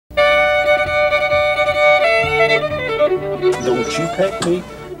Don't you peck me.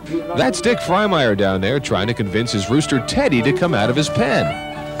 That's Dick Frimire down there trying to convince his rooster Teddy to come out of his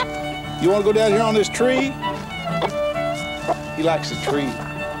pen. You want to go down here on this tree? He likes the tree.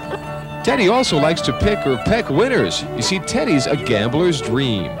 Teddy also likes to pick or peck winners. You see, Teddy's a gambler's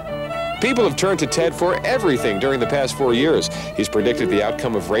dream. People have turned to Ted for everything during the past 4 years. He's predicted the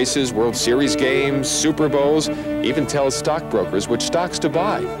outcome of races, World Series games, Super Bowls, even tells stockbrokers which stocks to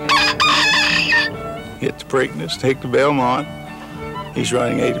buy. Hit the Preakness, take the Belmont. He's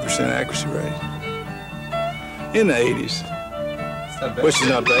running 80% accuracy rate. In the 80s, which is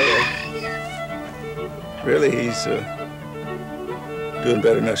not bad. Really, he's doing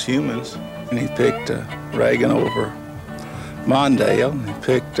better than us humans. And he picked Reagan over Mondale. He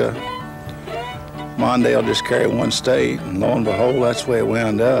picked Mondale just carried one state, and lo and behold, that's the way it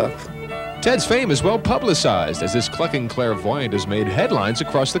wound up. Ted's fame is well publicized as this clucking clairvoyant has made headlines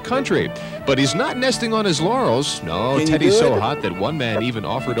across the country. But he's not nesting on his laurels. No, Teddy's so hot that one man even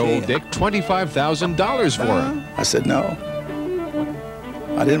offered old Dick $25,000 for him. I said no.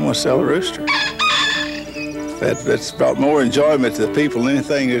 I didn't want to sell a rooster. That's brought more enjoyment to the people than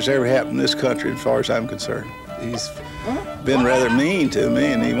anything that's ever happened in this country, as far as I'm concerned. He's been rather mean to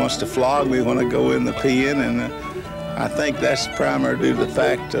me, and he wants to flog me when I go in the pen, and I think that's primarily due to the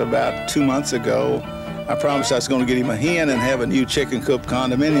fact about 2 months ago, I promised I was going to get him a hen and have a new chicken coop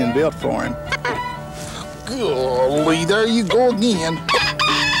condominium built for him. Golly, there you go again.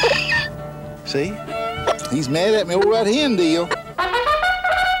 See? He's mad at me over that hen deal.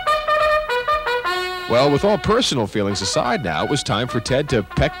 Well, with all personal feelings aside now, it was time for Ted to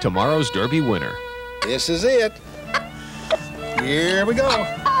peck tomorrow's Derby winner. This is it. Here we go.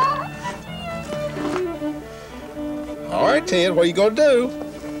 All right, Ted, what are you going to do?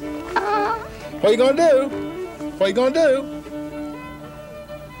 What are you going to do? What are you going to do?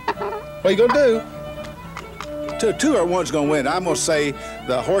 What are you going to do? Two or one's going to win. I'm going to say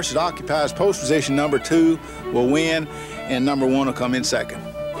the horse that occupies post position number 2 will win, and number 1 will come in second.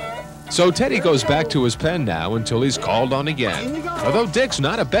 So Teddy goes back to his pen now until he's called on again. Although Dick's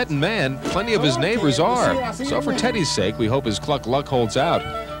not a betting man, plenty of his neighbors are. So for Teddy's sake, we hope his cluck luck holds out.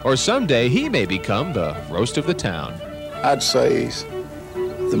 Or someday he may become the roast of the town. I'd say he's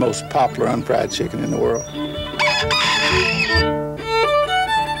the most popular unfried chicken in the world.